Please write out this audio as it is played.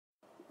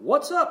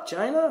What's up,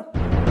 China?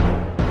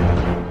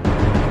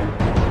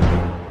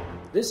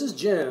 This is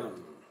Jim.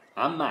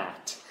 I'm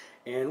Matt.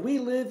 And we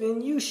live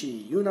in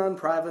Yushi, Yunnan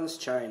Province,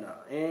 China.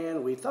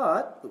 And we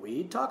thought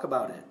we'd talk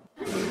about it.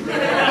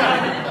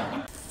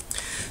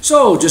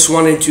 So, just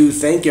wanted to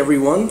thank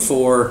everyone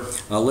for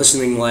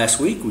listening last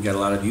week. We got a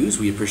lot of views.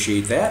 We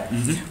appreciate that.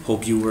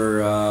 Hope you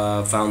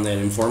were found that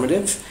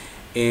informative.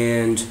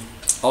 And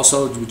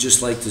also, would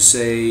just like to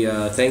say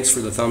thanks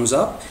for the thumbs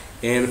up.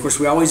 And of course,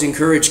 we always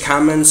encourage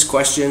comments,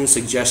 questions,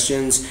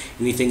 suggestions,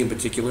 anything in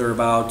particular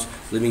about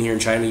living here in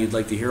China you'd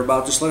like to hear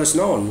about. Just let us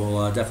know, and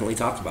we'll definitely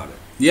talk about it.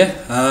 Yeah,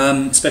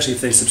 especially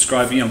if they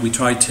subscribe. You know, we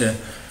try to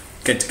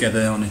get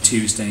together on a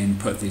Tuesday and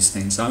put these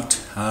things out.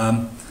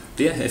 But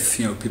yeah, if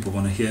people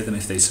want to hear them,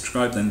 if they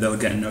subscribe, then they'll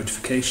get a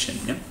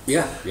notification.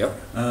 Yeah.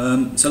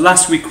 Yep. So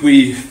last week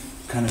we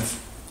kind of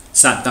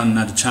sat down and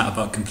had a chat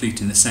about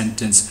completing the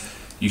sentence.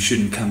 You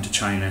shouldn't come to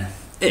China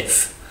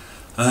if.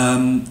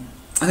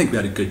 I think we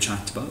had a good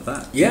chat about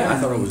that. Yeah, I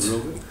thought it was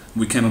real good.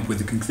 We came up with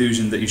the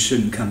conclusion that you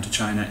shouldn't come to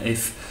China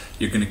if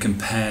you're going to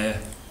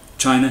compare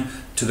China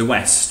to the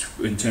West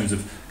in terms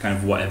of kind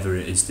of whatever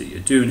it is that you're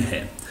doing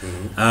here.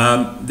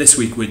 This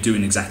week we're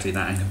doing exactly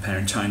that and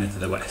comparing China to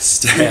the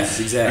West. Yes,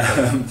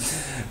 exactly.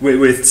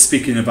 We're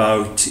speaking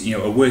about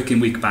a working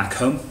week back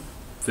home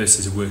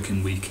versus a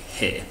working week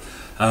here.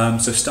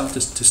 So to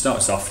start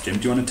us off, Jim,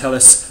 do you want to tell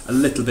us a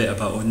little bit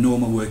about a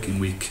normal working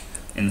week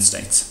in the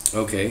States?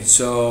 Okay,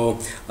 so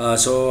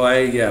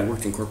I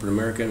worked in corporate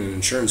America in an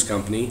insurance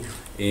company,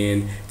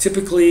 and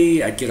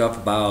typically I'd get up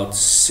about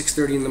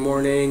 6:30 in the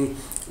morning,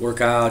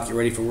 work out, get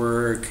ready for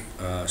work,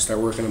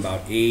 start working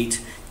about 8,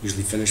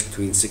 usually finish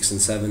between 6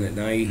 and 7 at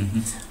night.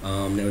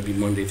 That would be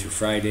Monday through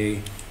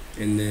Friday,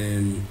 and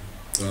then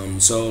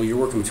so you're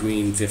working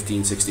between 50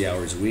 and 60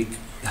 hours a week.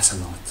 That's a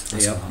lot.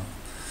 That's a lot.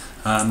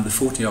 The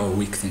 40-hour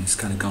week thing's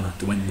kind of gone out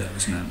the window,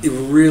 isn't it? It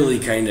really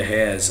kind of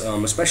has,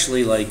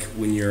 especially like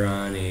when you're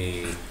on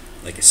a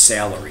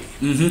salary,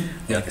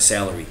 like a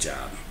salary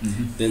job.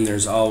 Then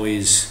there's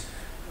always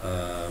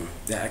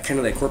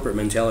that corporate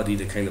mentality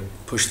to kind of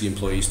push the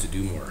employees to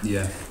do more.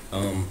 Yeah.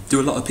 Do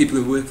a lot of people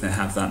who work there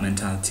have that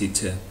mentality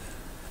to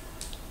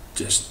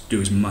just do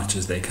as much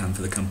as they can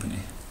for the company?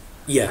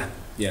 Yeah.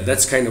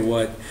 That's kind of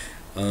what.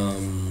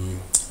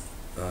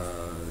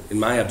 In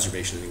my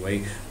observation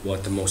anyway,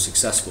 what the most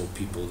successful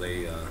people,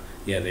 they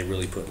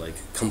really put like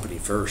company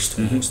first,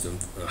 almost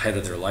ahead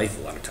of their life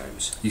a lot of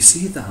times. You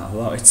see that a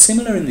lot. It's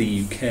similar in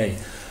the UK.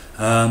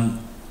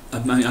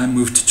 I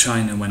moved to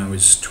China when I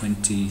was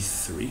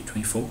 23,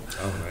 24,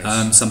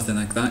 nice. Something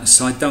like that.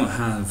 So I don't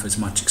have as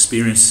much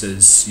experience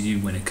as you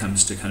when it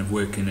comes to kind of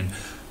working in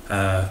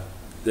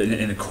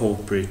a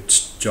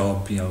corporate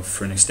job,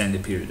 for an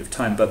extended period of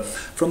time. But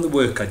from the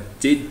work I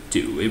did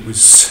do, it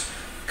was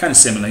kind of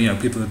similar.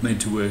 People have made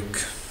to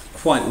work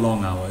quite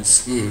long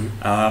hours,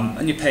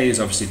 and your pay is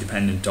obviously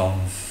dependent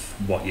on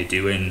what you're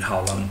doing,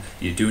 how long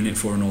you're doing it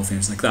for, and all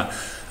things like that.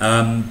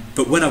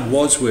 But when I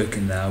was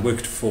working there, I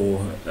worked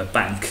for a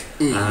bank,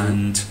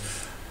 and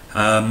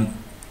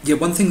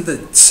one thing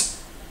that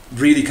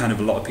really kind of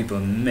a lot of people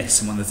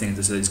miss, and one of the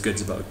things that is good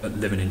about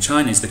living in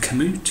China is the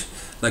commute.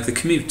 Like the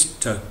commute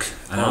took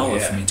an hour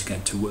for me to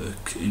get to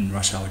work in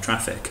rush hour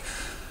traffic.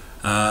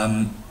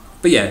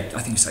 But yeah, I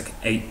think it's like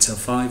 8 till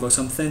 5 or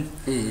something.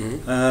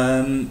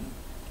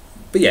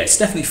 But yeah, it's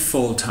definitely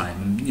full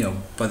time.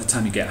 By the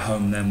time you get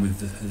home then with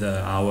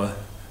the hour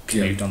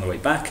commute on the way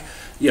back,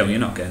 you're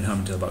not getting home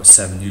until about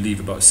 7. You leave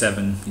about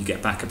 7, you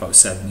get back about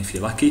 7 if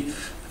you're lucky.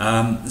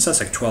 So that's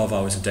like 12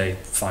 hours a day,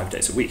 5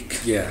 days a week.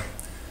 Yeah.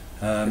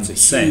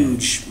 It's a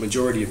huge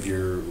majority of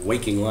your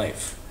waking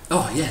life.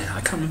 Oh yeah,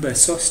 I can't remember. I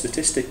saw a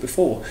statistic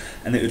before,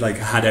 and it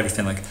had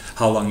everything like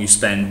how long you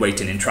spend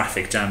waiting in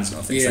traffic jams and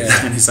all things like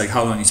that. And it's like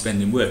how long you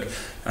spend in work,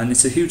 and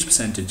it's a huge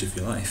percentage of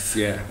your life.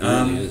 Yeah, it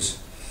really is.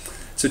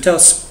 So tell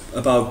us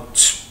about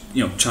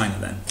China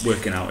then,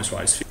 working hours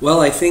wise.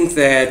 Well, I think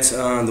that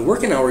the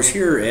working hours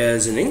here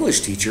as an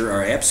English teacher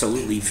are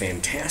absolutely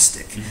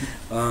fantastic.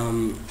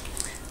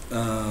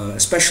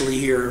 Especially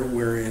here,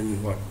 we're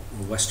in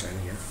West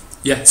China, yeah.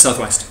 Yeah,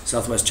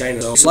 Southwest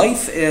China. So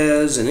life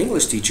as an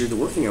English teacher, the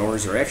working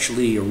hours are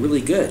actually really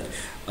good.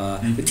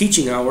 The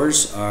teaching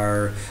hours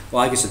are,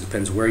 well, I guess it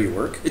depends where you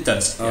work. It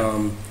does.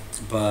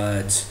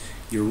 But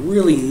you're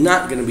really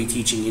not going to be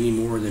teaching any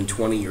more than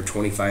 20 or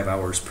 25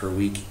 hours per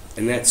week,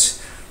 and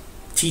that's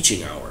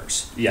teaching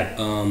hours. Yeah.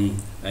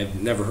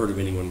 I've never heard of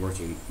anyone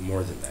working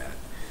more than that.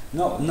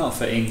 Not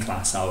for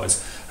in-class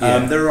hours.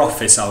 There are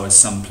office hours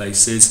some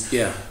places.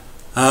 Yeah.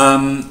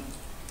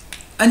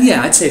 And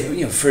yeah, I'd say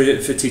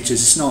for teachers,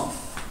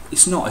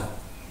 it's not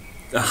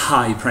a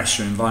high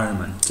pressure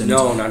environment. And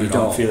no, not at all. You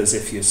don't feel as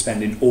if you're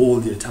spending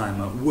all your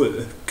time at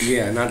work.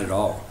 Yeah, not at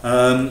all.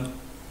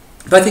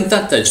 But I think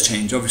that does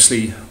change.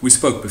 Obviously, we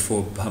spoke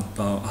before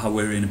about how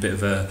we're in a bit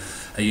of a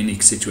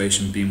unique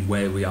situation, being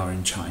where we are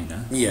in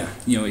China. Yeah.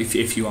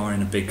 If you are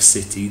in a big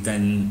city,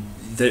 then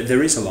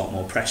there is a lot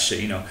more pressure.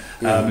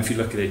 If you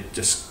look at it,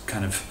 just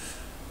kind of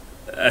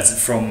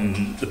as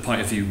from the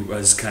point of view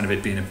as kind of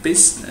it being a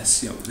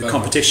business, the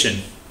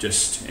competition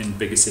just in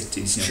bigger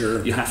cities.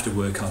 Sure. You have to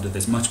work harder.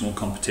 There's much more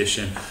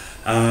competition.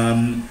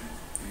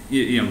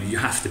 You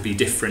have to be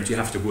different. You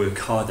have to work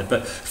harder.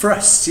 But for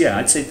us,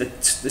 I'd say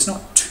that there's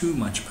not too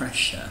much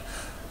pressure.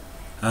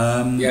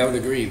 I would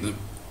agree.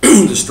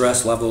 The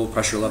stress level,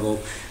 pressure level,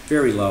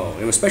 very low,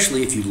 and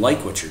especially if you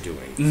like what you're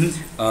doing,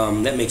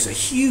 that makes a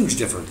huge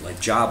difference. Like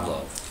job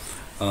love.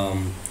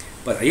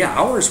 But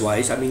hours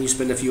wise, I mean, you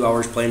spend a few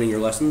hours planning your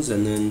lessons,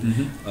 and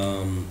then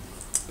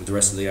the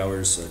rest of the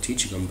hours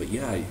teaching them. But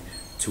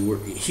to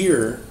work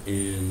here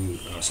in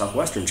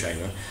southwestern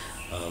China,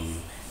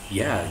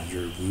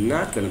 you're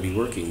not going to be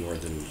working more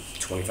than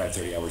 25,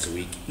 30 hours a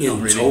week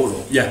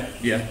total.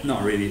 Yeah,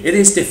 not really. It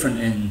is different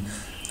in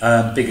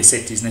bigger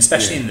cities, and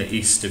especially in the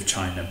east of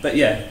China. But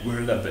we're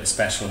a little bit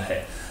special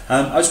here.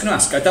 I was going to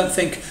ask,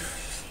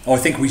 I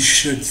think we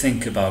should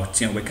think about,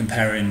 we're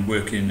comparing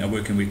a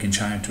working week in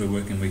China to a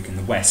working week in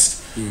the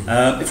West.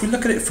 If we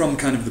look at it from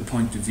kind of the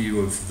point of view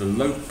of the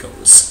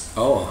locals,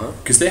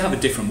 because they have a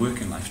different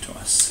working life to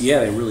us. Yeah,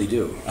 they really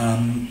do.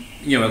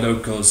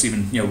 Locals,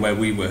 even where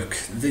we work,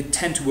 they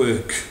tend to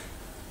work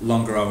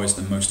longer hours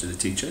than most of the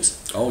teachers.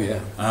 Oh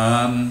yeah.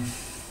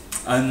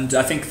 And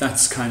I think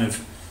that's kind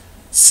of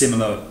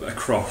similar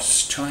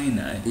across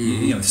China.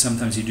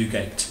 Sometimes you do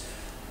get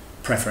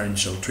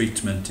preferential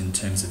treatment in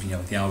terms of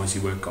the hours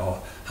you work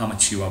or how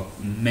much you are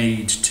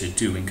made to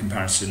do in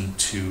comparison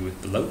to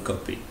the local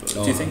people.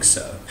 Do you think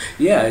so?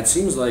 Yeah, it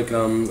seems like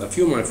a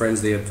few of my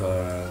friends, they have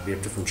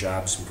different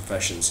jobs and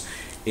professions,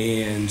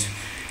 and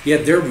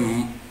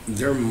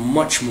they're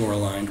much more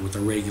aligned with a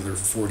regular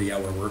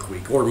 40-hour work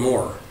week or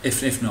more,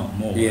 if not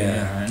more.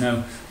 I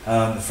know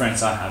the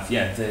friends I have,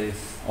 they're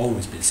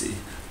always busy.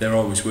 They're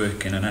always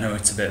working, and I know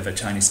it's a bit of a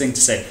Chinese thing to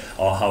say,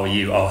 "Oh, how are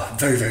you?" "Oh,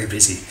 very, very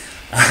busy."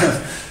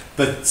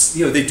 But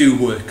they do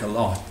work a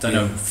lot. I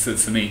know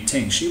for me,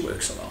 Ting, she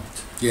works a lot.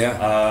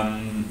 Yeah.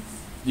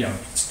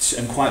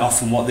 And quite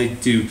often what they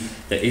do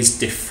that is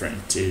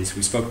different is,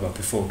 we spoke about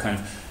before, kind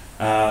of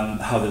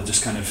how they'll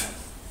just kind of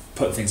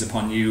put things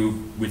upon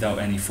you without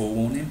any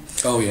forewarning.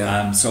 Oh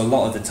yeah. So a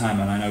lot of the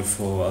time, and I know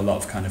for a lot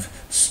of kind of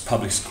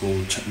public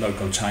school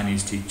local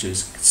Chinese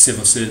teachers,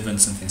 civil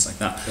servants and things like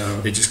that,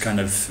 they just kind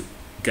of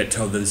get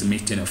told that there's a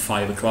meeting at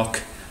 5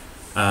 o'clock.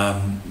 At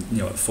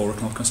 4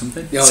 o'clock or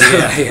something.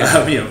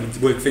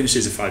 Work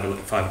finishes at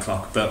 5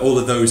 o'clock, but all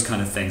of those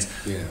kind of things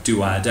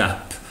do add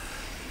up.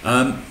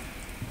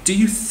 Do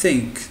you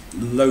think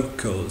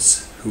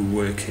locals who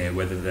work here,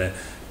 whether they're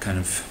kind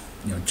of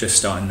just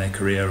starting their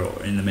career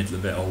or in the middle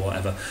of it or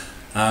whatever,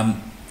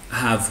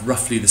 have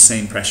roughly the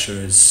same pressure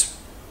as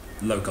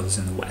locals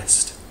in the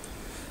West?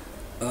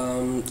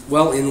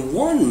 Well, in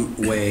one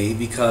way,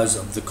 because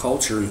of the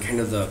culture and kind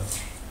of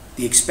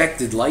the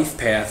expected life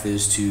path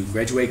is to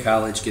graduate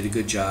college, get a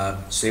good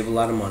job, save a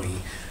lot of money,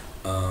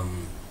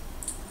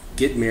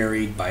 get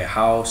married, buy a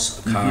house,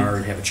 a car,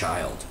 and have a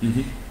child.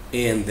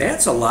 And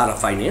that's a lot of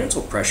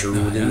financial pressure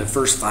within the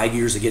first 5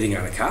 years of getting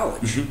out of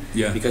college.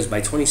 Because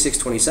by 26,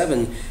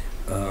 27,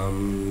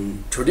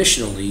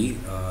 traditionally,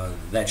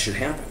 that should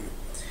happen.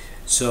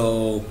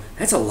 So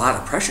that's a lot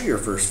of pressure your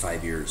first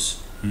 5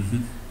 years.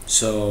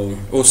 So,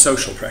 or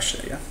social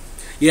pressure,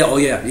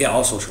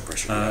 all social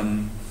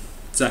pressure.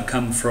 Does that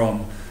come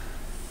from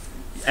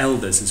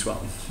elders as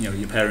well?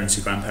 Your parents,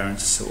 your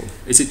grandparents, or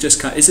is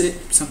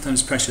it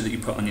sometimes pressure that you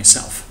put on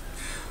yourself?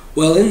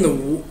 Well,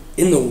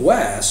 in the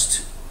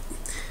West,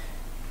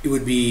 it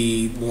would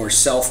be more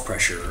self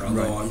pressure.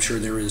 Although I'm sure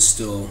there is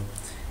still,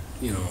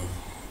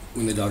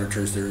 when the daughter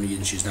turns 30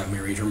 and she's not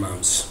married, her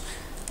mom's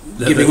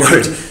giving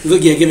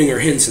her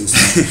hints and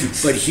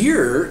stuff. But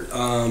here,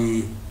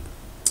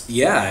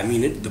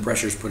 the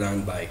pressure is put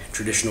on by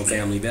traditional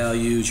family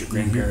values, your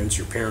grandparents,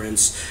 your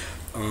parents.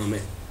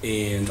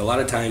 And a lot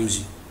of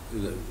times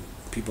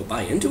people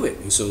buy into it,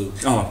 and so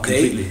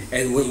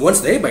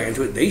once they buy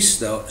into it, they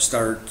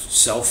start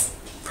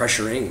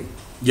self-pressuring.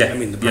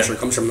 The pressure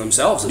comes from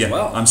themselves as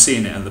well. I'm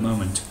seeing it at the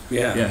moment.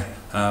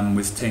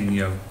 With Ting,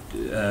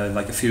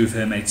 like a few of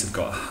her mates have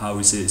got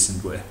houses,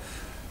 and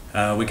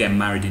we're getting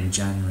married in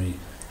January,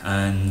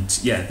 and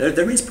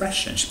there is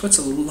pressure, and she puts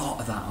a lot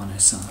of that on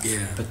herself.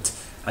 But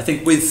I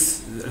think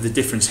with the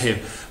difference here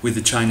with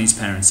the Chinese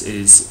parents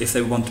is if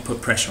they want to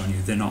put pressure on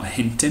you, they're not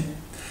hinting.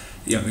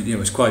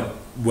 It's quite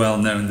well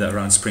known that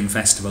around Spring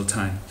Festival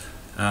time,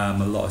 a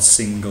lot of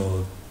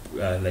single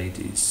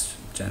ladies,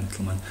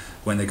 gentlemen,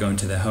 when they go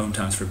into their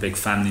hometowns for a big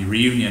family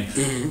reunion,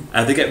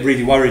 they get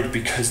really worried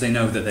because they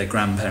know that their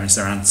grandparents,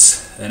 their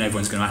aunts, and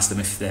everyone's going to ask them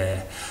if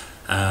they're,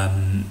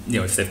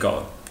 if they've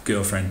got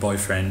girlfriend,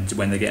 boyfriend,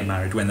 when they get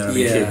married, when they're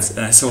having kids.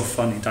 And I saw a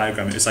funny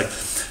diagram. It was like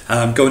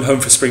going home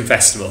for Spring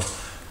Festival.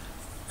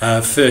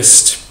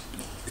 First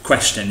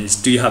question is,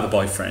 do you have a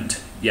boyfriend?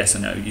 Yes or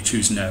no. You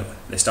choose no.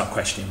 They start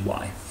questioning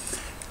why.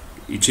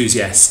 You choose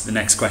yes. The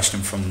next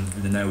question from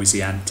the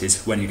nosy aunt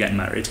is, when are you getting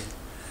married?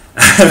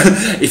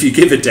 If you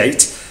give a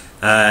date,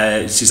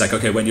 she's like,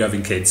 okay, when are you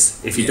having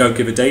kids? If you don't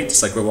give a date,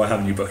 it's like, well, why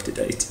haven't you booked a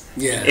date?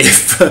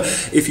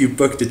 If you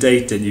booked a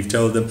date and you've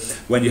told them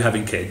when you're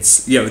having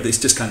kids, it's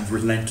just kind of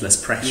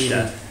relentless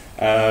pressure.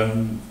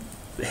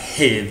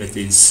 here that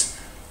is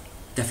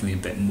definitely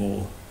a bit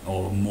more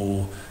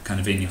kind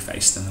of in your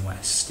face than the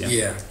West. Yeah,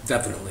 Yeah,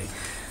 definitely.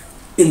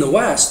 In the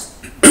West,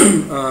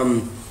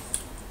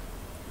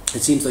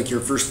 it seems like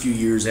your first few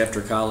years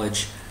after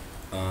college,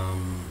 it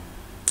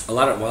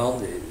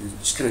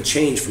just kind of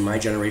changed from my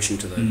generation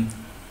to the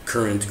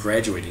current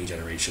graduating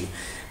generation,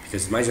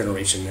 because my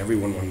generation,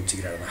 everyone wanted to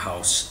get out of the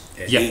house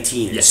at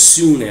 18 as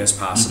soon as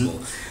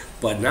possible.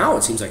 But now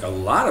it seems like a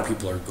lot of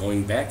people are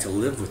going back to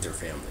live with their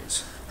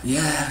families.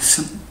 Yeah,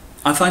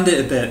 I find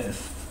it a bit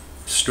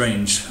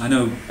strange. I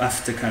know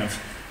after kind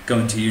of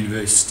going to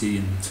university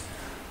and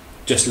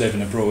just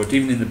living abroad,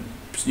 even in the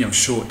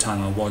short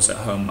time I was at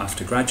home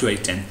after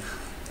graduating,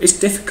 it's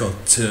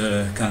difficult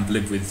to kind of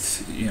live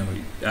with your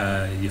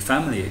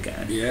family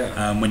again.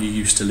 Yeah. When you're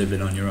used to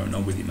living on your own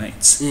or with your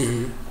mates.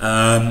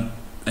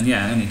 And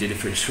yeah, I only did it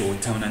for a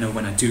short time. And I know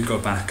when I do go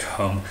back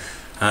home,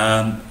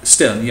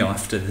 still,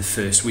 after the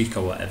first week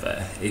or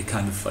whatever, it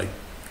kind of like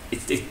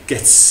it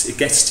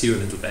gets to you a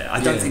little bit. I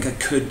don't think I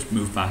could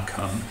move back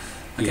home.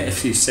 I get a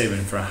few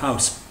saving for a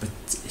house, but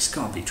it's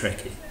gotta be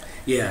tricky.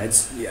 Yeah,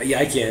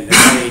 I can't.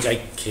 At my age, I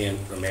can't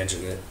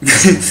imagine it.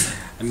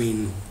 I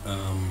mean,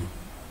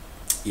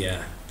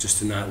 just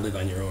to not live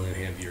on your own and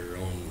have your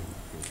own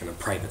kind of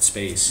private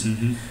space.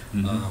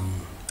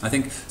 I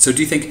think so.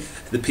 Do you think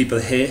the people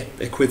here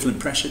equivalent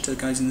pressure to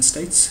the guys in the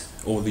States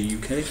or the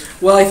UK?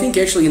 Well, I think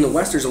actually in the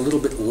West there's a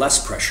little bit less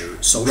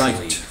pressure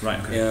socially.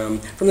 Right. Okay.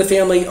 From the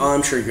family,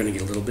 I'm sure you're going to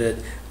get a little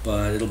bit,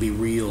 but it'll be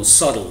real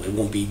subtle. It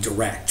won't be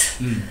direct.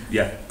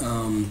 Yeah.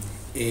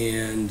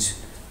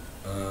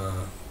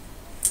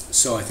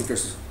 So I think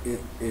there's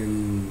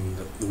in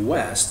the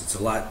West it's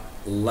a lot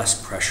less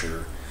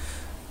pressure.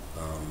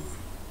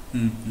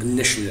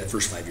 Initially, that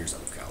first 5 years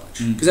out of college,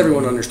 because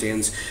everyone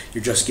understands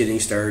you're just getting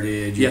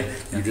started.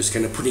 You're just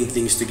kind of putting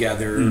things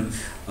together.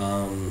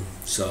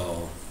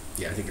 So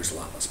yeah, I think there's a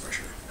lot less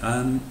pressure.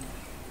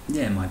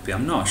 Yeah, it might be.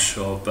 I'm not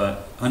sure,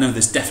 but I know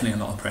there's definitely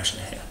a lot of pressure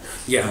here.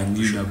 Yeah, and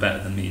you know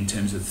better than me in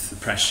terms of the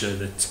pressure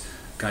that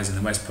guys in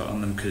the West put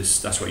on them, because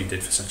that's what you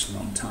did for such a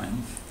long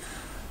time.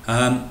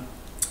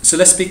 So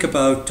let's speak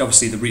about,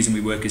 obviously the reason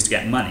we work is to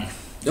get money.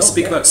 Let's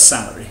speak about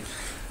salary,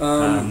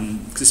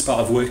 because it's part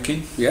of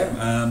working.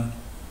 Yeah.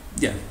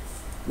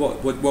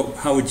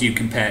 How would you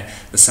compare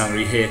the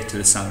salary here to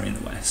the salary in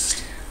the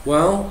West?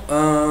 Well,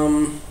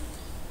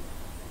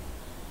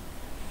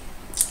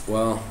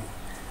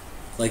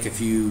 like if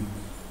you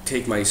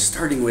take my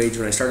starting wage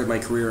when I started my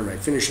career and my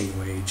finishing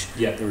wage,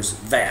 there was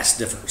vast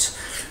difference.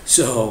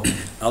 So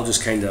I'll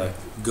just kind of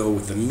go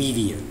with the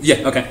median.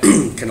 Yeah, okay.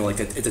 Kind of like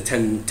at the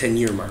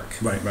 10-year mark.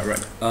 Right.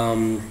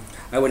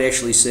 I would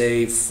actually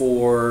say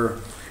for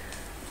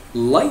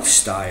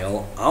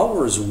lifestyle,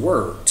 hours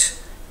worked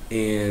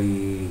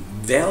and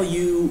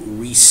value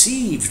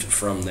received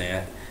from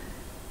that,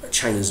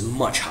 China's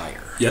much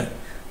higher. Yeah.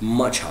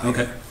 Much higher.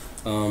 Okay.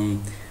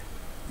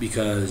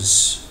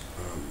 Because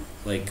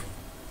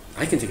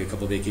I can take a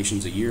couple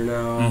vacations a year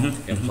now,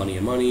 have plenty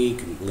of money,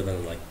 can live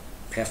on like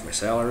half my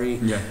salary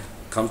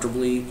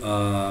comfortably.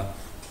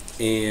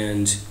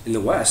 And in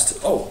the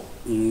West,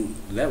 you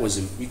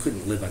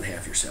couldn't live on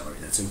half your salary.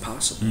 That's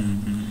impossible.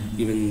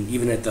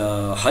 Even at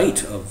the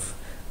height of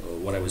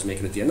what I was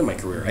making at the end of my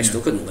career, I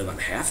still couldn't live on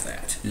half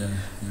that.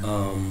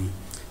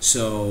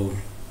 So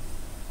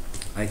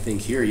I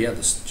think here,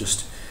 this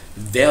just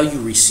value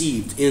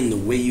received in the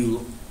way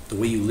you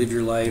live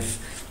your life,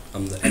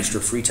 the extra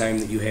free time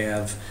that you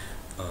have,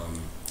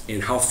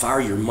 and how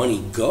far your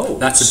money goes.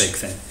 That's a big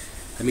thing.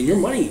 I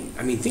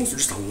mean, things are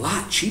just a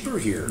lot cheaper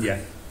here.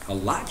 Yeah. A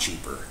lot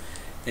cheaper.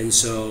 And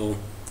so...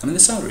 I mean, the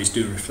salaries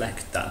do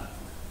reflect that.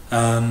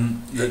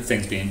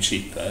 Things being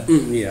cheaper.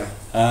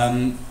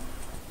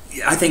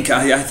 I think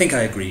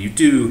I agree. You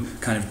do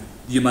kind of...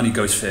 Your money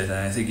goes further.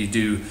 I think you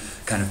do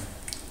kind of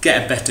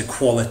get a better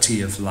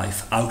quality of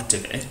life out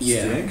of it.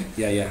 Yeah,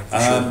 for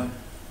sure.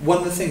 One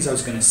of the things I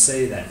was going to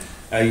say then,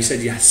 you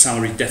said your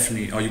salary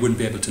definitely, or you wouldn't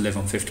be able to live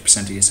on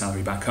 50% of your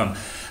salary back home.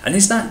 And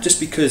is that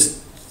just because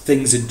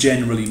things are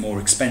generally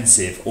more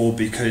expensive, or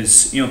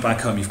because,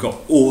 back home you've got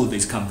all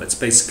these comforts?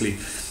 Basically,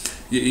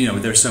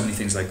 there are so many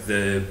things like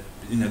the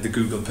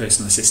Google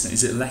personal assistant.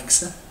 Is it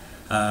Alexa?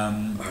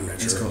 I'm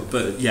not sure.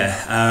 But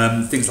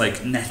things like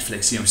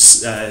Netflix,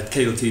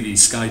 cable TV,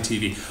 Sky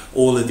TV,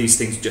 all of these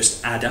things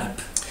just add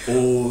up?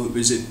 Or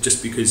is it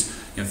just because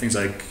things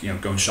like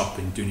going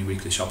shopping, doing your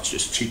weekly shop is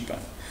just cheaper?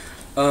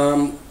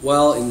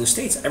 Well, in the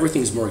States,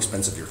 everything's more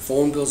expensive. Your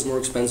phone bill's more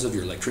expensive,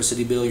 your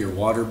electricity bill, your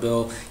water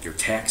bill, your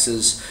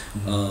taxes.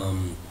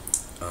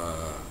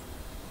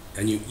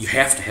 And you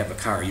have to have a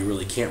car. You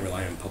really can't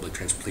rely on public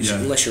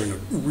transportation unless you're in a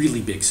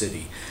really big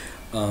city.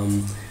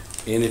 And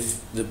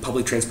if the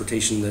public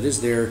transportation that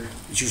is there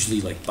is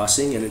usually like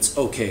busing, and it's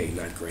okay,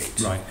 not great.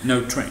 Right.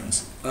 No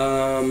trains?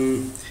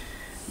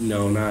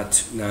 No,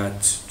 not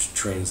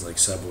trains like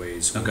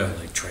subways or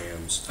like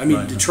trams. I mean,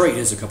 Right, Detroit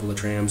has a couple of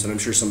trams, and I'm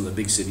sure some of the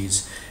big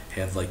cities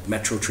have like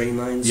metro train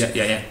lines.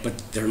 Yeah. But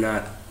they're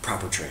not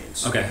proper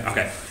trains.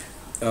 Okay.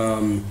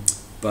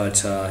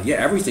 But yeah,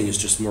 everything is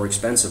just more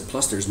expensive.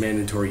 Plus, there's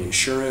mandatory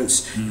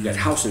insurance. You got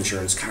house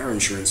insurance, car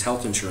insurance,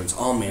 health insurance,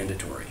 all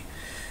mandatory.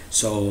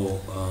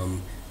 So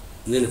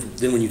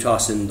then when you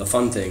toss in the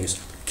fun things,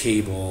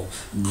 cable,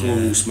 cool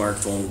new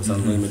smartphone with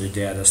unlimited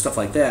data, stuff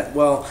like that.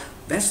 Well,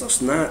 that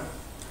stuff's not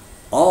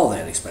all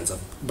that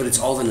expensive, but it's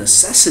all the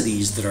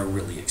necessities that are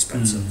really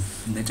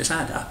expensive. And they just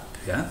add up.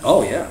 Yeah.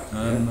 Oh yeah.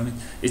 I mean,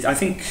 I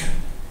think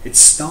it's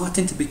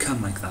starting to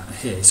become like that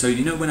here. So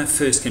when I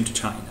first came to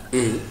China,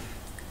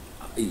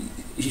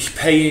 you're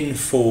paying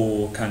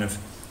for kind of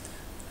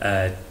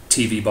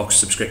TV box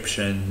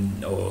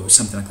subscription or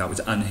something like that was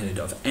unheard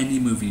of. Any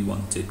movie you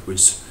wanted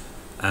was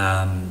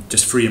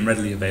just free and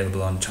readily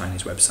available on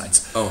Chinese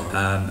websites.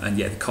 And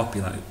yeah, the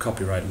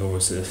copyright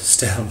laws are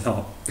still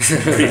not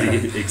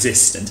really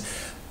existent,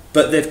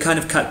 but they've kind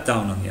of cut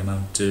down on the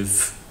amount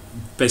of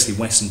basically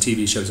Western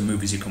TV shows and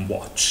movies you can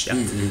watch.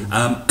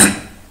 Yeah?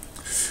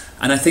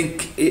 And I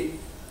think it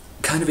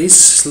kind of is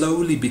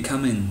slowly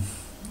becoming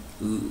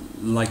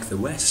like the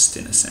West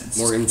in a sense.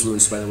 More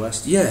influenced by the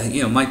West?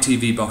 Yeah, my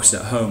TV box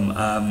at home,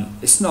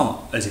 it's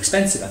not as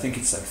expensive. I think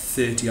it's like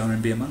 30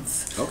 RMB a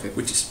month. Okay.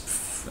 Which is,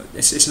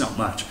 it's not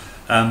much.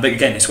 But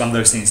again, it's one of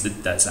those things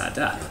that does add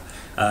up.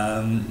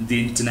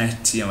 The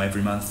internet,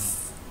 every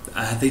month,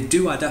 they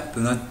do add up,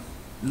 and I'm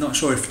not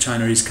sure if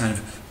China is kind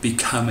of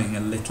becoming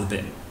a little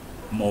bit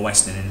more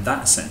Western in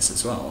that sense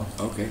as well.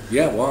 Okay.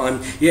 Yeah. Well,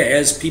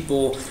 as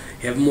people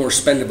have more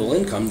spendable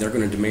income, they're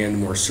going to demand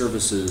more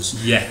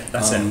services. Yeah,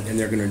 that's it. And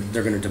they're going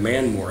to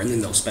demand more, and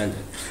then they'll spend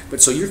it.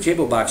 But so your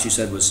cable box, you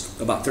said,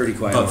 was about 30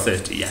 kuai. About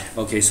 30, yeah.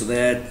 Okay, so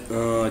that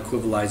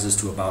equivalizes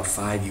to about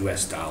 $5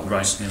 US.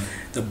 Right. Yeah.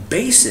 The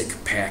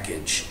basic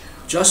package,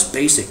 just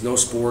basic, no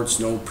sports,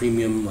 no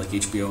premium like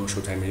HBO,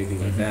 Showtime, anything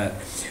like that,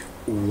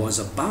 was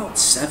about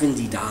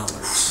 $70.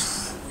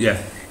 Yeah.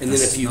 And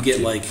then if you get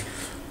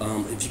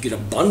if you get a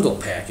bundle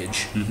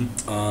package,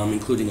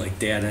 including like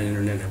data and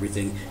internet and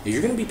everything,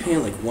 you're going to be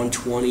paying like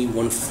 $120,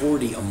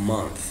 $140 a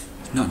month.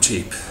 Not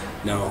cheap.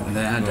 No.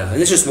 And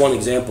it's just one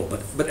example,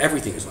 but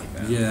everything is like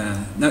that.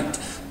 Yeah. Now,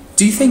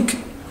 do you think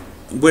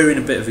we're in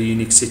a bit of a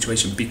unique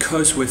situation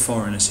because we're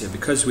foreigners here,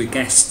 because we're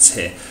guests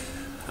here,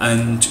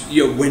 and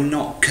we're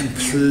not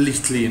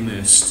completely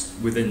immersed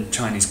within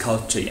Chinese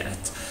culture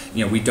yet?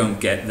 We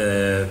don't get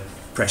the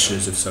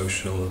pressures of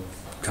social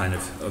kind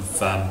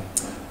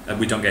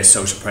we don't get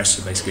social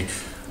pressure basically,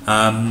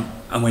 and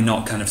we're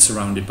not kind of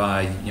surrounded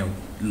by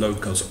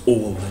locals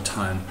all the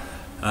time.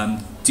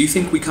 Do you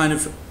think we kind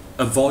of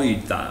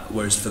avoid that,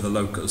 whereas for the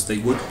locals they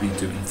would be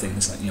doing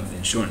things like the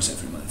insurance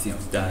every month,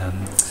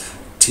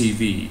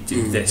 TV,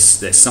 do this,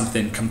 there's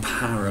something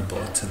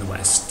comparable to the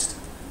West?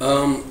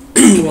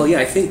 Well, yeah,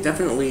 I think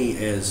definitely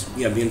as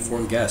being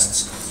foreign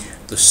guests,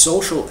 the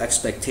social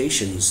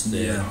expectations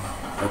that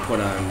are put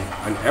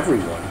on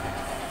everyone,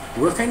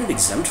 we're kind of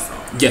exempt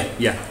from.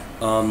 Yeah.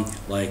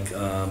 Like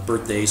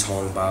birthdays,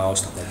 hongbao,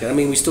 stuff like that. I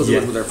mean, we still do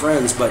it with our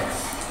friends, but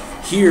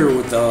here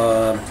with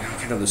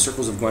kind of the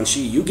circles of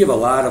Guanxi, you give a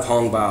lot of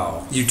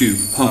hongbao. You do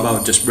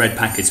hongbao, just red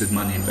packets with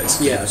money in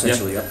basically. Yeah,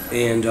 essentially. Yep.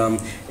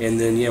 And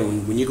then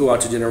when you go out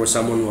to dinner with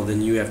someone, well,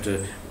 then you have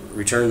to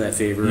return that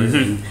favor.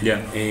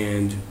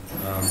 And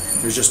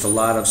there's just a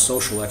lot of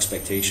social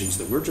expectations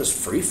that we're just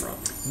free from.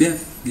 Yeah.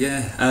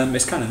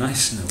 It's kind of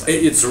nice in a way.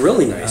 It's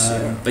really nice.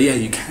 But yeah,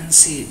 you can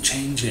see it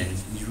changing.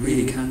 You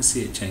really can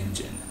see it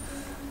changing.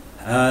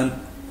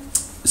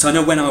 So I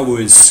know when I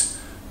was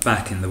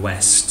back in the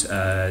West,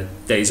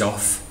 days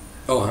off,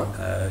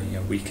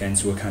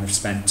 weekends were kind of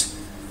spent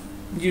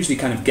usually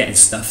kind of getting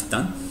stuff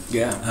done.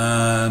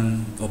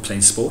 Or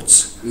playing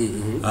sports.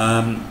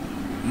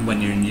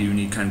 When you're in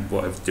uni, kind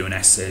of doing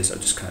essays or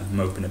just kind of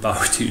moping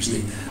about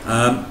usually.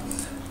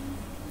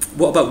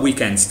 What about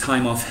weekends,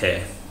 time off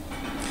here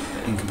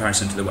in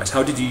comparison to the West?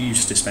 How did you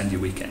used to spend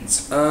your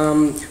weekends?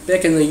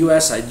 Back in the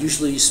US, I'd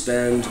usually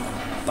spend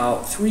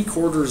about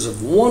 3/4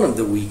 of one of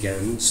the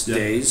weekends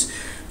days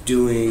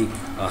doing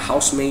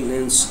house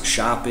maintenance,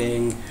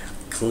 shopping,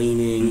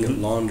 cleaning,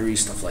 laundry,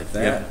 stuff like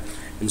that.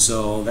 And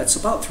so that's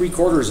about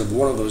 3/4 of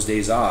one of those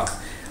days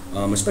off.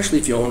 Especially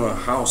if you own a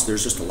house,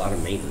 there's just a lot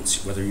of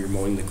maintenance, whether you're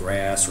mowing the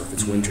grass or if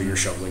it's winter, you're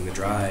shoveling the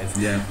drive.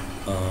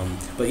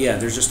 But yeah,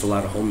 there's just a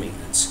lot of home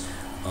maintenance.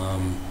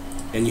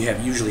 And you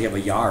usually have a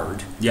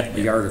yard,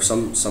 yard of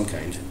some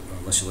kind,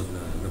 unless you live in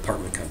an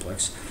apartment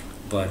complex.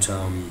 But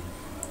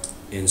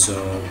and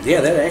so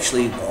that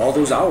actually all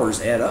those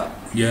hours add up.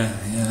 Yeah.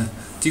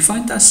 Do you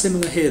find that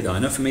similar here though? I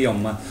know for me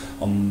on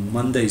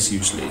Mondays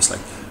usually it's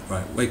like,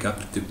 right, wake up,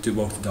 do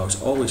walk the dogs,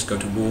 always go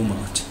to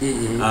Walmart,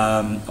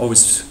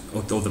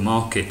 or the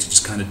market to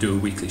just kind of do a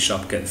weekly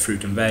shop, get the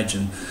fruit and veg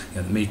and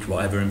the meat,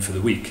 whatever, in for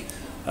the week.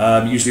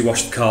 Usually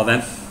wash the car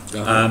then,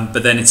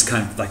 but then it's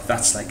kind of like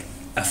that's like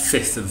a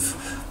fifth of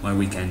my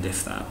weekend,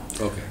 if that.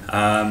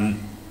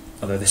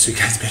 Although this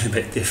weekend's been a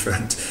bit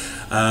different.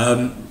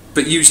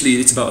 But usually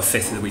it's about a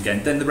fifth of the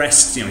weekend. Then the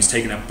rest, is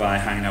taken up by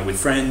hanging out with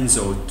friends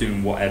or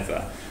doing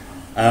whatever.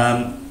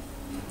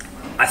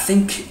 I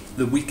think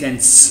the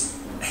weekends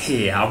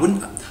here, I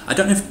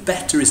don't know if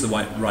better is the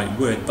right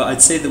word, but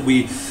I'd say that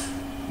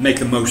make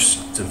the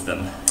most of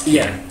them.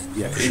 Yeah,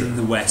 for In sure.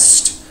 the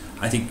West,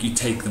 I think you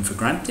take them for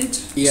granted.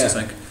 Yeah. It's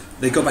like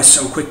they go by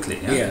so quickly.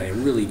 Yeah, they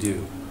really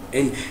do.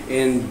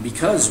 And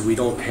because we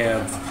don't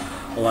have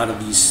a lot of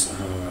these,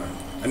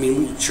 I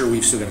mean, sure,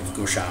 we've still got to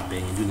go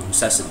shopping and do the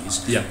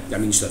necessities. Yeah. I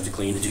mean, you still have to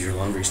clean and do your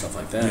laundry, stuff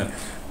like that. Yeah.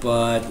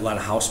 But a lot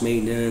of house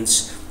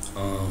maintenance,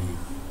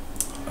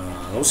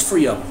 those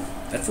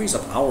that frees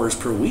up hours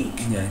per week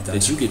Yeah, it that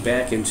does. you get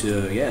back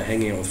into,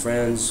 hanging out with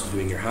friends,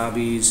 doing your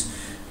hobbies,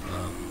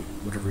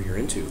 whatever you're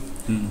into.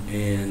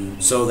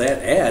 And so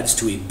that adds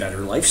to a better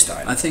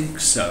lifestyle. I think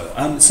so.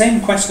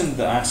 Same question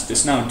that I asked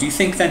just now. Do you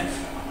think then,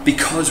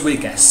 because we're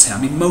guests here,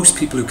 I mean, most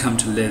people who come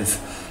to live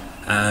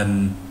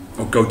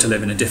or go to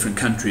live in a different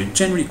country are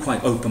generally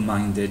quite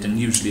open-minded and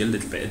usually a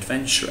little bit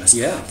adventurous.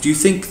 Yeah. Do you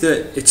think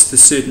that it's the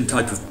certain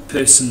type of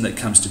person that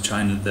comes to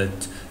China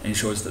that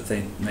ensures that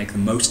they make the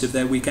most of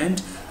their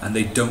weekend and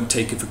they don't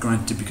take it for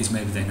granted because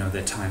maybe they know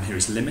their time here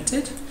is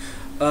limited?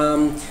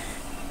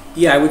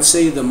 Yeah, I would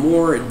say the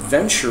more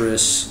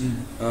adventurous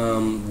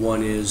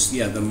one is,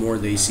 the more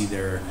they see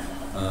their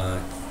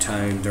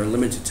time, their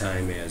limited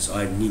time as,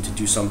 I need to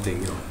do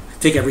something,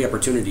 take every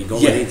opportunity,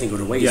 don't let anything go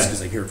to waste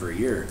because I'm here for a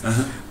year.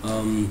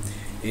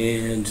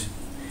 And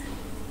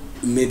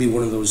maybe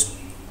one of those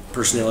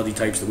personality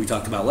types that we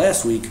talked about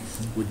last week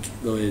would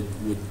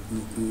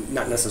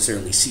not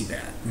necessarily see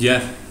that.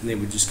 Yeah. And they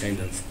would just kind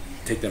of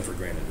take them for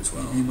granted as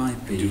well. You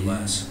might be. And do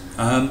less.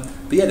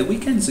 But yeah, the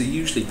weekends are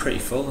usually pretty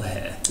full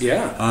here.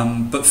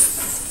 Yeah. But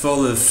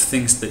full of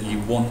things that you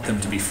want them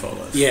to be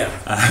full of. Yeah.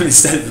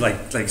 Instead of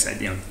like I said,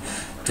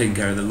 taking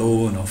care of the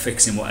lawn or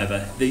fixing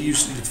whatever, they're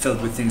usually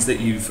filled with things that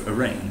you've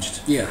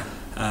arranged. Yeah.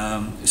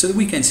 So the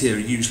weekends here are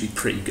usually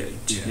pretty good.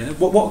 Yeah.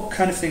 What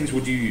kind of things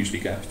would you usually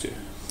go to?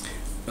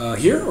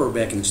 Here or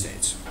back in the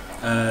States?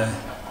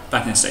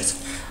 Back in the States.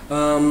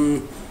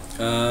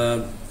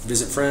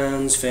 Visit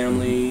friends,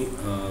 family,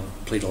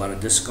 played a lot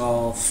of disc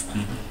golf,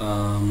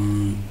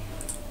 and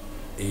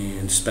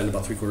spent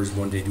about 3/4 of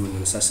one day doing the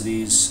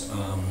necessities,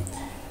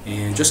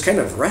 and just kind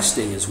of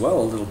resting as well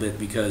a little bit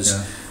because,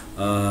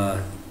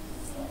 I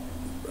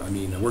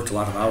worked a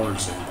lot of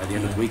hours, and by the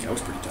end of the week I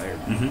was pretty tired.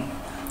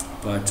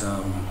 But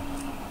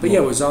yeah,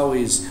 it was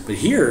always. But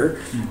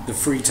here, the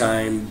free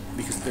time,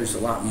 because there's a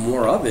lot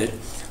more of it,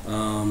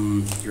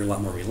 you're a lot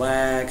more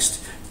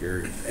relaxed.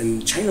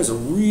 And China's a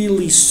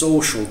really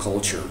social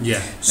culture.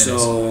 Yeah.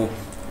 So,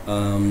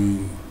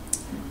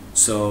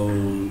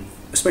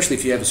 especially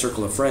if you have a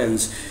circle of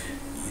friends,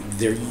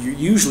 you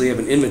usually have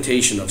an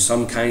invitation of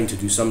some kind to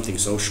do something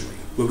socially.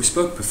 Well, we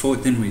spoke before,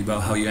 didn't we,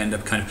 about how you end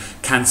up kind of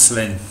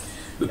cancelling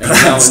the Every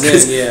now plans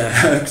and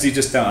then, because you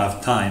just don't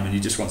have time and you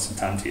just want some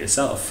time to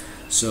yourself.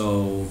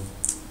 So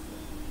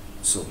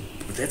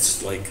but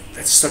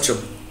that's such a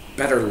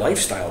better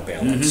lifestyle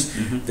balance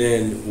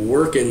than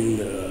working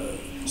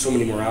so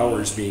many more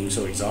hours, being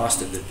so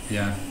exhausted that.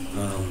 Yeah.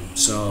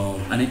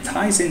 And it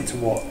ties into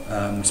what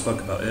we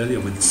spoke about earlier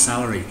with the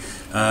salary.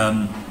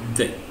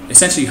 That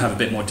essentially you have a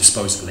bit more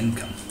disposable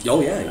income.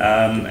 Oh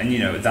yeah.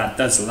 And that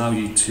does allow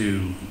you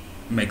to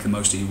make the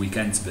most of your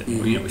weekends a bit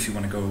more. If you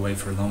want to go away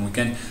for a long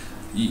weekend,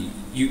 you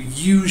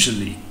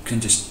usually can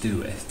just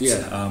do it.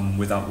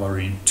 Without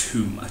worrying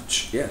too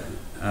much. Yeah.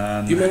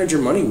 If you manage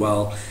your money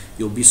well,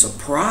 you'll be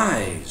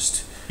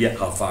surprised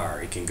how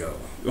far it can go.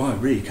 Oh, it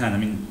really can. I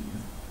mean,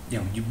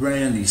 you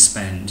rarely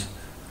spend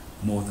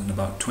more than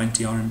about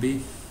 20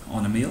 RMB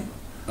on a meal.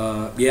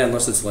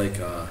 Unless it's like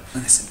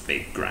That's a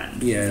big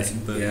grand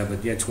thing.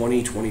 But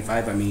 20,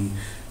 25,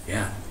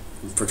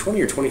 for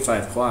 20 or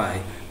 25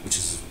 kwai, which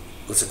is,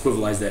 let's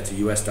equivalize that to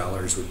US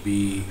dollars, would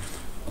be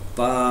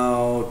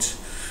about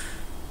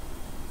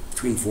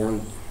between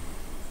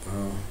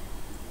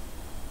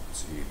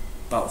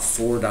about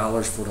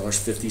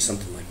 $4.50,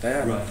 something like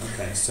that. Right,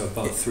 okay, so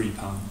about £3,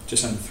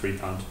 just under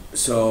 £3.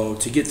 So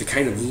to get the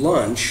kind of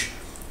lunch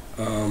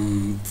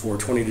for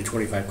 20 to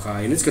 25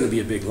 kwai, and it's going to be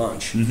a big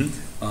lunch,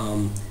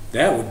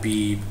 that would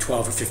be $12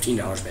 or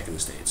 $15 back in the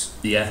States.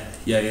 Yeah.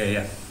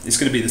 It's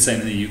going to be the same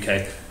in the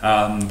UK,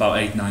 about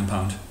 £8,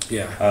 £9.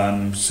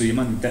 Yeah. So your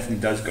money definitely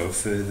does go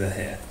further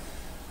here.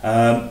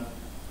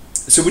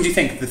 So what do you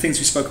think, the things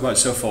we spoke about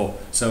so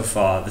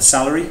far, the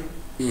salary,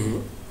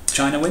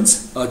 China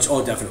wins?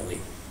 Oh, definitely.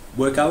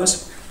 Work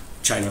hours?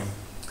 China.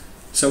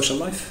 Social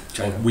life?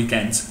 China. Or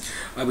weekends?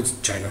 I would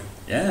China.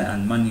 Yeah,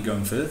 and money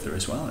going further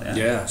as well.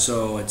 Yeah.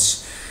 So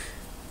it's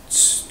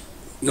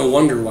no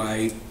wonder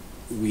why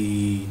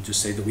we just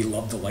say that we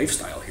love the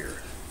lifestyle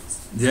here.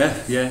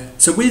 Yeah.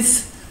 So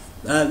with,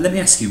 let me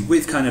ask you,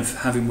 with kind of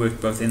having worked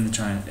both in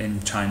China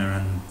and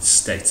the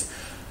States,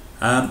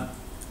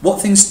 what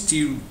things do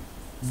you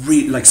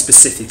really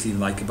specifically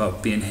like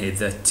about being here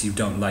that you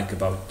don't like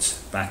about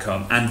back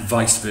home, and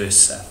vice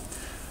versa?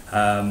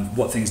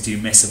 What things do you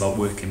miss about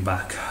working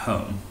back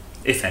home,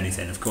 if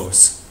anything, of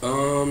course?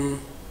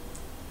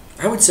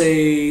 I would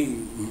say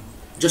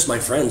just my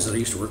friends that I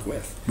used to work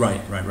with.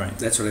 Right.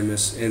 That's what I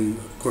miss, and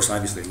of course,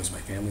 obviously, I miss my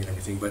family and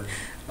everything. But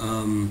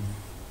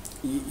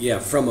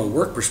from a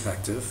work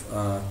perspective,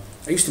 I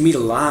used to meet a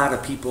lot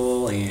of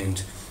people,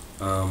 and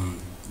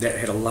that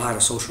had a lot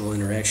of social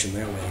interaction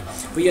that way.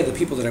 But yeah, the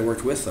people that I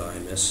worked with, I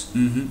miss.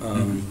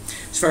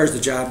 As far as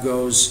the job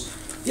goes,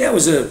 yeah, it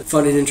was a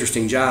fun and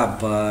interesting job,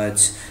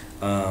 but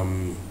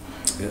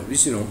it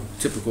was,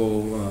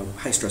 typical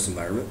high stress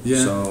environment.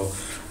 Yeah. So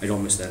I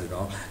don't miss that at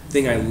all. The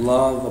thing I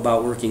love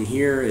about working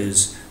here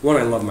is, one,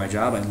 I love my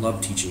job. I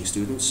love teaching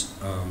students.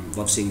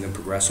 Love seeing them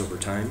progress over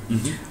time.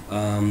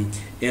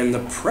 And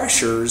the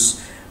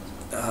pressures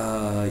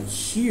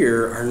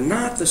here are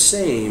not the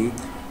same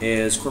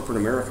as corporate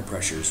America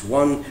pressures.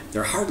 One,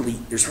 there's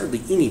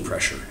hardly any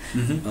pressure.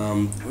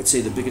 I would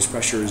say the biggest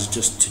pressure is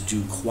just to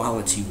do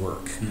quality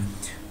work.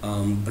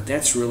 But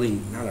that's really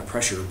not a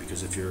pressure,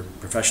 because if you're a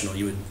professional,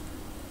 you would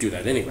do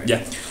that anyway.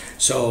 Yeah.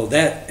 So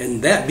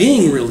that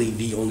being really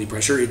the only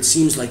pressure, it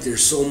seems like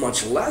there's so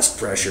much less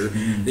pressure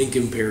than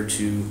compared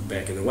to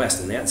back in the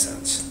West in that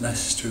sense.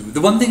 That's true. The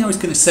one thing I was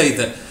going to say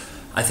that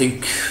I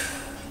think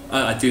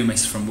I do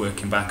miss from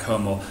working back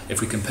home, or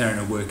if we compare in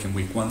a working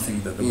week, one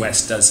thing that the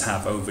West does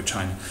have over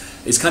China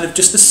is kind of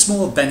just the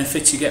small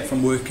benefits you get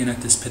from working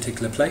at this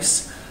particular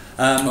place.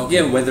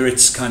 Whether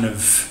it's kind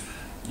of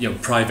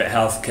private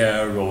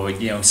healthcare,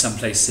 or some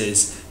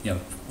places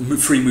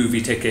free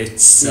movie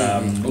tickets,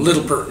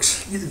 little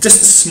perks,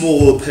 just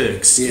small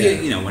perks.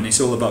 When it's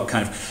all about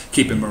kind of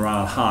keeping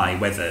morale high,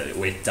 whether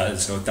it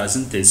does or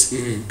doesn't is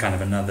kind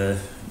of another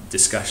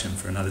discussion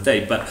for another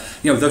day. But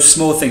those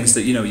small things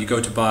that you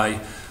go to buy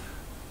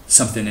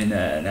something in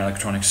an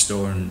electronics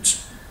store and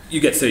you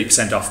get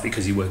 30% off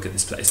because you work at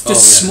this place.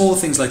 Just small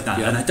things like that.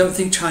 And I don't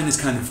think China's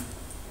kind of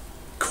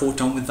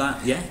caught on with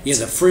that yet. Yeah,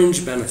 the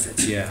fringe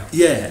benefits. Yeah.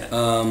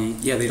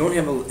 They don't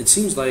have it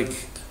seems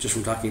like, just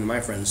from talking to my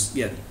friends,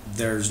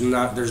 there's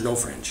no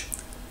fringe.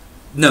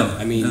 No.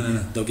 I mean,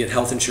 no. they'll get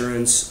health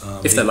insurance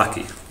if they're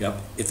lucky.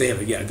 Yep. If they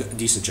have a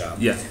decent job.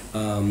 Yeah.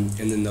 And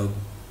then they'll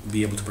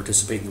be able to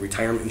participate in the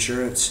retirement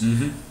insurance.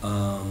 And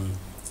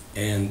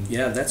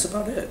that's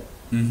about it.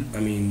 I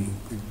mean,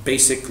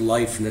 basic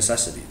life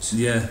necessities.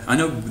 Yeah, I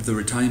know the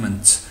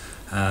retirement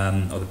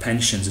or the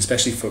pensions,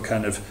 especially for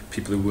kind of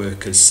people who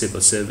work as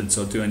civil servants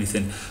or do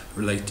anything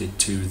related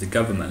to the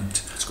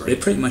government, That's great. they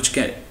pretty much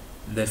get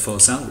their full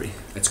salary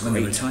That's when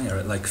great. they retire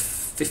at like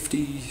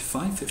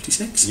 55,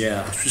 56.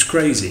 Yeah. Which was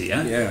crazy,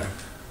 yeah? Yeah.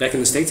 Back in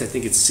the States, I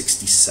think it's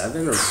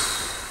 67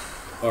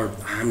 or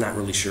I'm not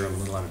really sure. I'm a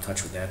little out of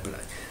touch with that, but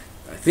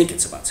I think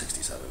it's about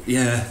 67.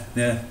 Yeah.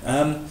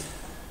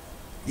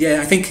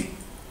 I think,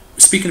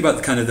 speaking about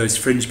the kind of those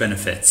fringe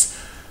benefits,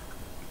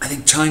 I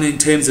think China, in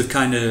terms of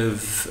kind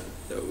of,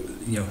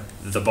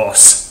 the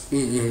boss,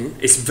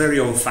 it's very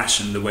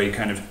old-fashioned the way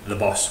kind of the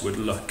boss would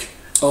look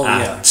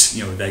at,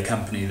 their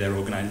company, their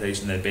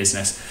organisation, their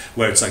business,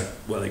 where it's like,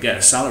 well, they get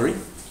a salary,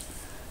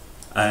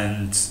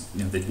 and,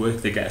 they work,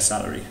 they get a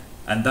salary.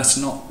 And that's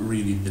not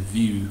really the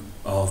view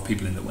of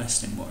people in the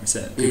West anymore, is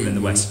it? People in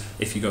the West,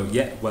 if you go,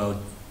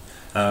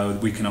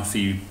 we can offer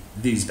you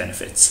these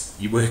benefits,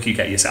 you work, you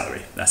get your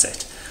salary, that's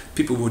it.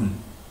 People wouldn't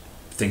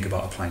think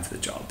about applying for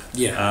the job.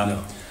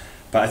 No.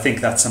 But I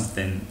think that's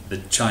something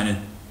that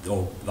China,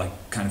 or like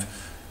kind of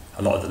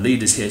a lot of the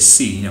leaders here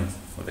see,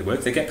 they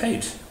work, they get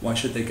paid. Why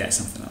should they get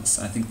something else?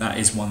 I think that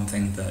is one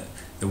thing that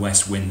the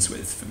West wins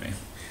with for me.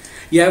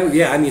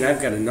 Yeah. I mean,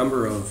 I've got an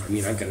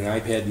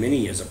iPad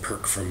Mini as a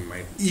perk from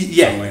my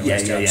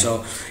last job.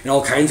 So, and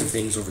all kinds of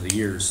things over the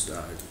years,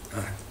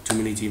 too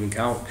many to even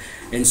count.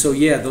 And so,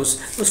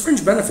 those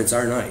fringe benefits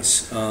are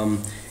nice.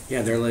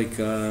 They're like,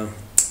 I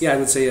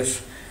would say I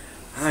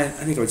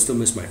think I would still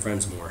miss my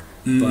friends more,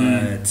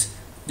 but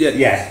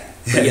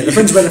the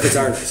fringe benefits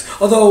are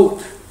nice.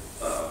 Although,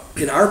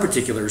 in our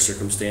particular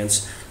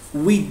circumstance,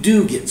 we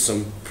do get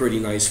some pretty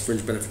nice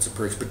fringe benefits and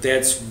perks, but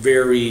that's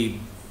very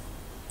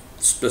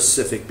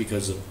specific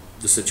because of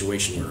the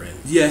situation we're in.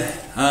 Yeah,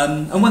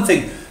 and one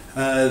thing,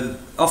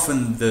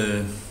 often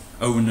the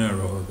owner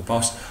or the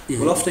boss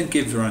will often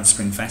give their own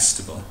spring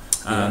festival,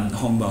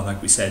 Hongbao,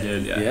 like we said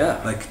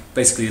earlier. Like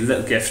basically a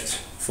little gift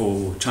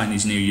for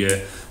Chinese New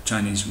Year.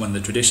 One of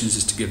the traditions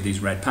is to give these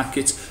red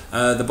packets.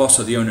 The boss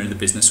or the owner of the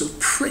business will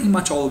pretty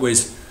much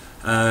always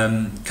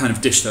kind of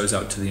dish those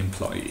out to the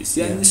employees.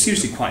 It's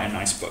usually quite a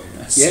nice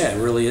bonus. Yeah,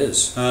 it really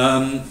is.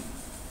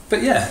 But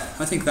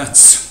I think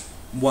that's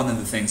one of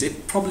the things,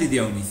 probably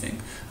the only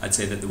thing I'd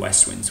say that the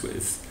West wins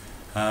with.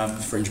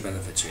 Fringe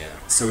benefits,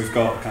 So we've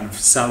got kind of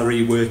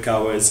salary, work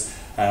hours,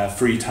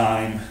 free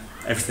time,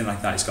 everything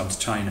like that has gone to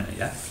China,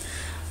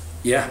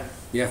 Yeah,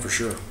 for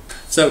sure.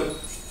 So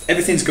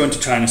everything's going to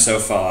China so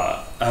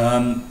far.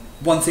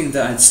 One thing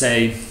that I'd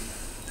say,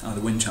 the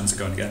wind chimes are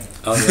going again.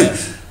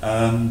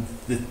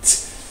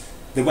 That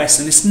the West,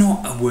 and it's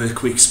not a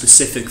work week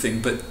specific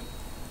thing, but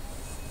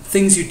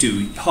things you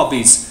do,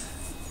 hobbies,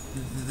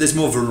 there's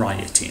more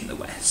variety in the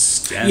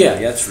West.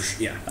 That's for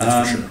sure.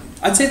 That's for sure.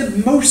 I'd say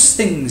that most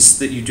things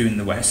that you do in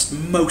the West,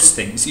 most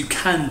things you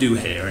can do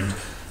here, and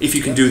if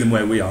you can do them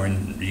where we are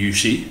in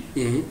Yuxi,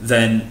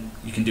 then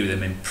you can do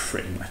them in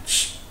pretty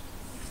much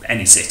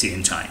any city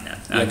in China,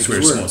 because we're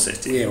a small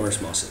city. Yeah, we're a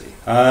small city.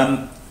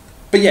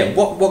 But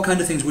what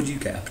kind of things would you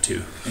get up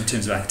to in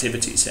terms of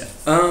activities here?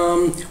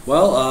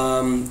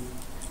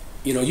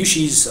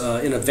 Yushi's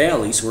in a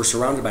valley, so we're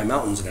surrounded by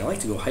mountains, and I like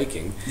to go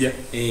hiking. Yeah.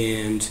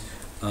 And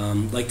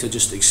like to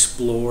just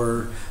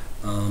explore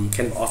kind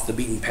of off the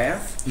beaten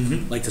path.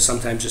 Mm-hmm. Like to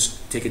sometimes just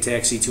take a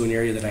taxi to an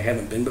area that I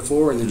haven't been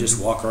before, and then just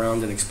walk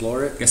around and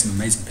explore it. Get some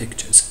amazing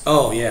pictures.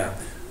 Oh yeah,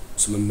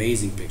 some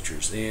amazing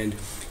pictures. And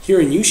here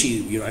in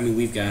Yushi,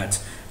 we've got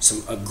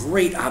a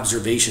great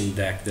observation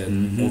deck that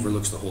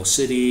overlooks the whole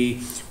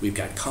city. We've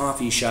got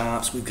coffee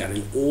shops. We've got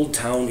an old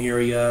town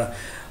area.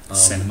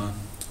 Cinema.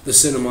 The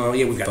cinema.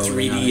 Yeah, we've got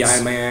Bowling 3D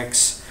alleys.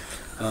 IMAX.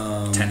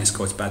 Tennis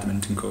courts,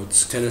 badminton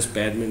courts, Tennis,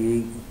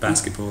 badminton,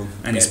 basketball,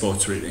 any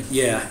sports really.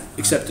 Yeah,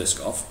 except disc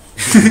golf.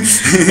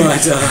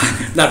 But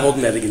not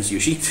holding that against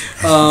Yushi.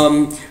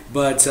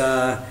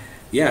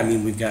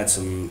 We've got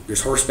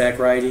there's horseback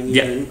riding.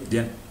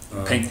 Yeah.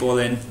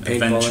 Paintballing,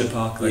 adventure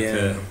park.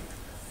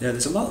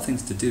 There's a lot of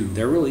things to do.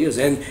 There really is.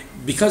 And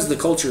because the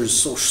culture is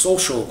so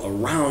social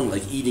around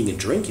like eating and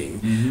drinking,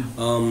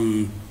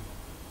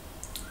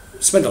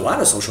 spend a lot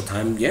of social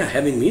time,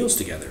 having meals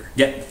together.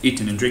 Yeah,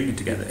 eating and drinking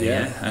together.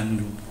 Yeah.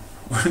 And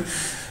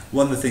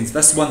one of the things,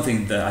 that's one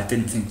thing that I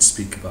didn't think to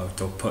speak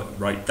about or put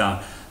right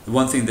down. The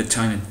one thing that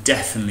China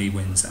definitely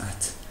wins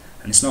at,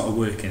 and it's not a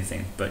working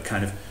thing, but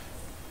kind of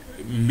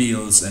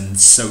meals and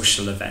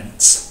social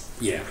events.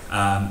 Yeah.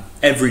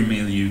 Every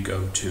meal you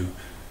go to,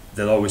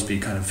 there'll always be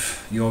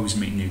you always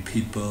meet new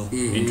people,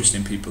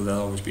 interesting people,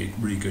 there'll always be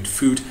really good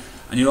food,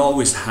 and you'll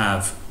always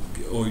have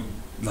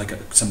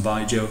some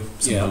baijiu,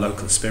 some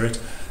local spirit,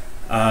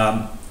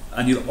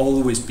 and you'll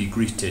always be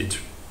greeted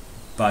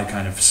by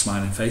kind of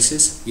smiling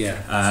faces.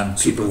 Yeah,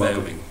 super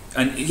welcoming.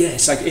 And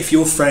it's like if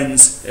you're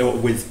friends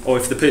or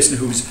if the person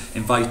who's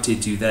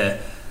invited you there,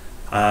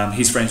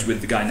 he's friends with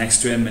the guy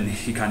next to him and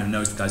he kind of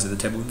knows the guys at the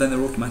table, then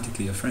they're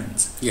automatically your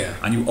friends. Yeah.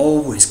 And you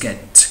always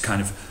get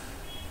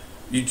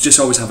you just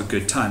always have a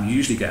good time. You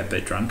usually get a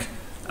bit drunk.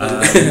 A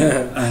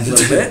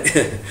little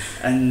bit.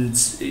 And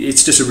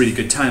it's just a really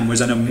good time.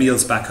 Whereas I know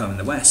meals back home in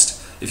the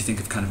West, if you think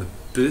of kind of a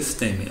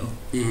birthday meal,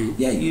 you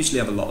usually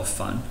have a lot of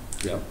fun.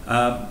 Yeah.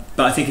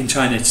 But I think in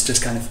China it's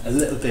just kind of a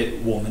little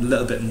bit warm and a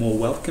little bit more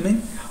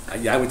welcoming.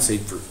 I would say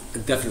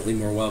definitely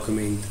more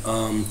welcoming,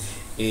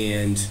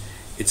 and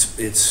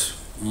it's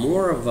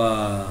more of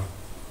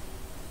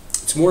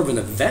an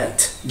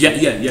event.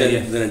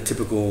 Than a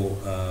typical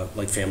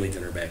family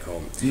dinner back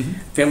home.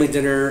 Family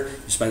dinner,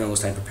 you spend all this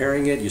time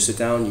preparing it. You sit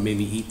down, you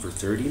maybe eat for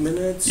 30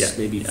 minutes,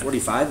 maybe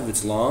 45 if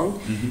it's long.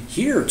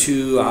 Here,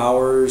 2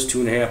 hours,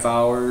 2.5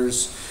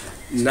 hours.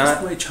 That's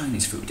the way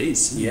Chinese food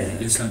is. Yeah,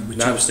 with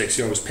chopsticks,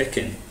 you're always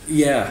picking.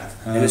 Yeah,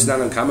 and it's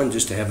not uncommon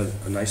just to have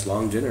a nice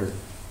long dinner.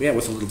 Yeah,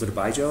 with a little bit of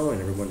baijiu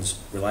and everyone's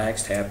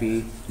relaxed,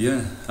 happy.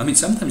 Yeah, I mean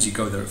sometimes you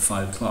go there at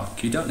 5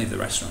 o'clock. You don't leave the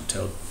restaurant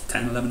till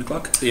 10, 11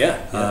 o'clock.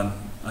 Yeah.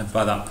 And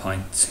by that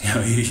point,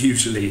 you're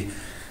usually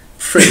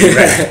pretty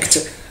wrecked.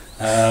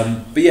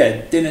 But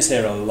yeah, dinners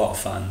here are a lot of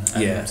fun.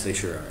 And yes, they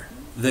sure are.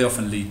 They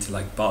often lead to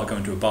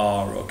going to a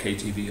bar or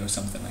KTV or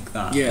something like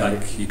that. Yeah.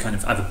 You kind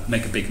of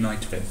make a big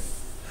night of it.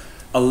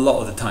 A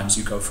lot of the times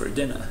you go for a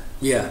dinner.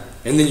 Yeah,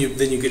 and then you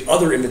get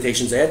other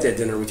invitations at that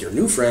dinner with your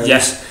new friends.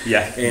 Yes,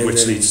 and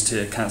which leads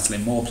to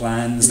cancelling more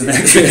plans the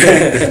next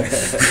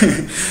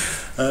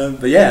weekend.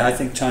 But yeah, I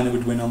think China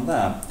would win on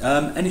that.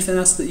 Anything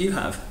else that you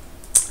have?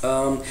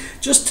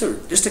 Just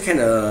to kind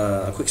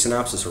of a quick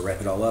synopsis or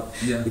wrap it all up,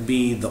 would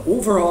be the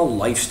overall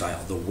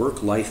lifestyle, the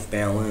work-life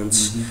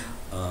balance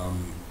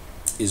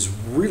is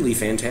really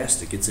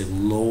fantastic. It's a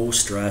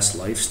low-stress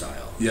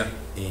lifestyle. Yeah,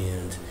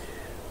 and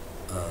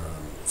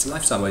it's a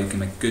lifestyle where you can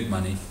make good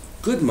money.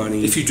 Good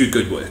money. If you do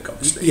good work,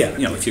 obviously. Yeah.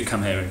 If you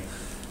come here and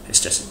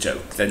it's just a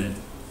joke, then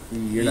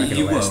you're not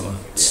going to last long.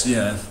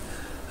 Yeah.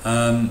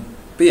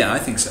 But yeah, I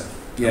think so.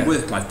 Yeah.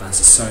 Work-life balance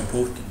is so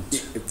important.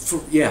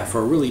 For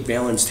a really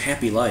balanced,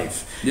 happy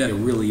life. Yeah. It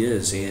really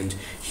is. And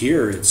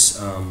here it's,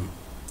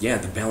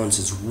 the balance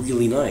is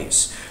really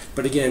nice.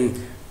 But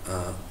again,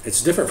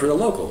 it's different for the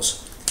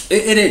locals.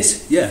 It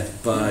is, yeah.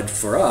 But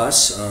for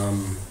us,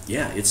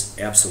 it's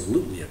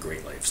absolutely a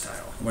great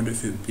lifestyle. I wonder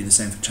if it would be the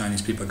same for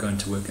Chinese people going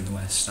to work in the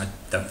West. I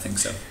don't think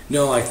so.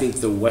 No, I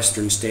think the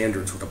Western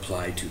standards would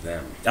apply to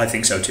them. I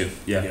think so too.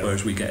 Yeah. Yeah.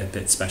 Whereas we get a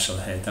bit special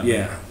here, don't we?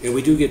 Yeah, and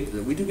we do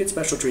get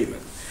special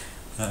treatment,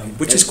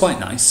 which is quite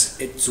nice.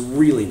 It's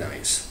really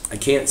nice. I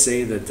can't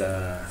say that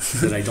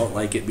I don't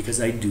like it because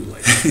I do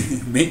like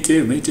it. Me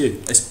too.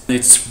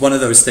 It's one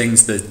of those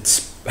things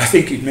that I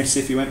think you'd miss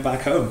if you went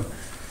back home.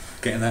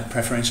 Getting that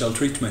preferential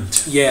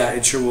treatment. Yeah,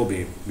 it sure will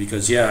be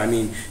because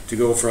to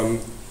go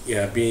from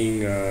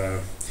being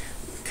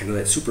kind of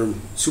that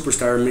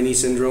superstar mini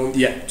syndrome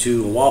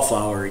to a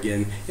wallflower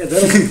again. Yeah,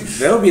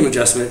 that'll be an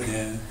adjustment.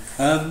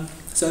 Yeah.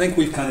 So I think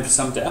we've kind of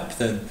summed it up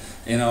then.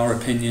 In our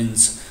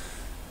opinions,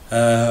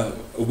 a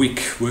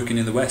week working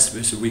in the West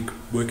versus a week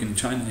working in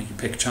China. You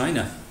pick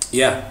China.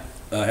 Yeah,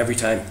 every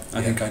time.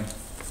 I think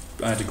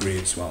I'd agree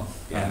as well.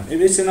 Yeah.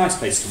 It's a nice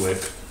place to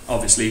work.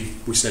 Obviously,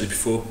 we said it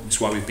before. It's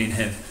why we've been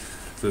here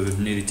for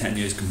nearly 10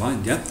 years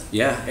combined. Yeah.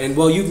 Yeah, and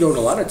you've known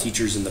a lot of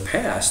teachers in the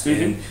past,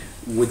 and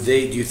do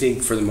you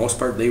think for the most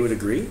part they would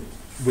agree?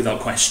 Without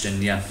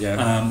question, yeah.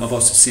 I've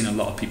also seen a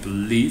lot of people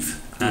leave,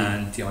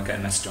 and I get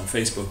a message on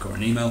Facebook or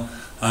an email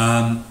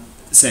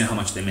saying how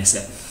much they miss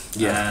it,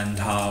 and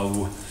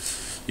how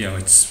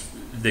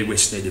they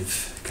wish they'd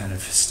have kind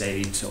of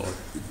stayed or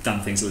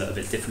done things a little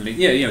bit differently.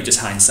 Just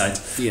hindsight.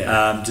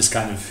 Just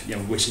kind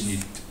of wishing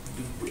you'd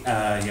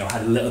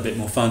had a little bit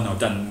more fun or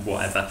done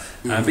whatever.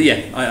 But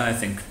I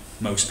think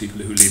most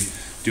people who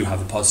leave do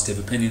have a positive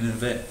opinion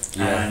of it,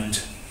 and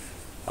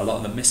a lot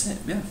of them miss it.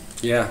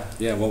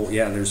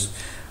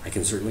 I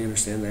can certainly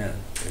understand that.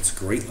 It's a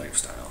great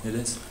lifestyle. It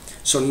is.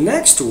 So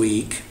next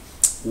week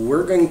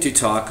we're going to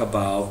talk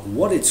about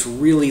what it's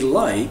really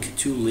like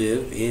to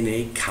live in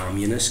a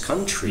communist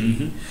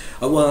country.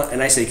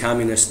 And I say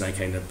communist, and I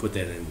kind of put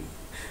that in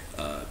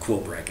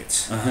quote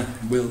brackets.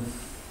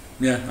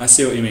 I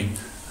see what you mean.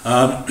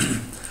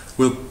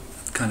 We'll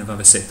kind of have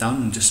a sit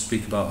down and just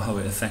speak about how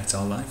it affects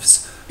our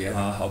lives,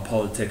 how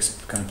politics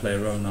kind of play a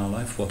role in our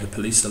life, what the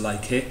police are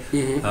like here,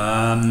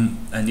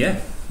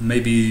 and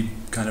maybe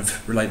kind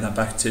of relate that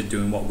back to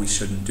doing what we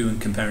shouldn't do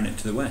and comparing it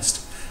to the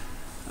West.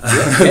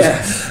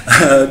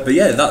 But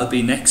that'll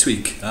be next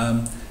week.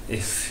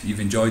 If you've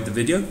enjoyed the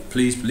video,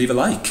 please leave a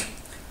like.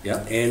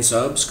 And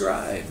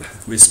subscribe.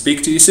 We'll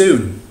speak to you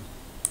soon.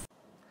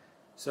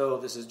 So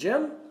this is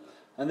Jim.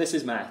 And this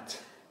is Matt.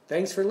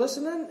 Thanks for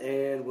listening,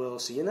 and we'll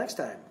see you next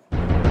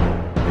time.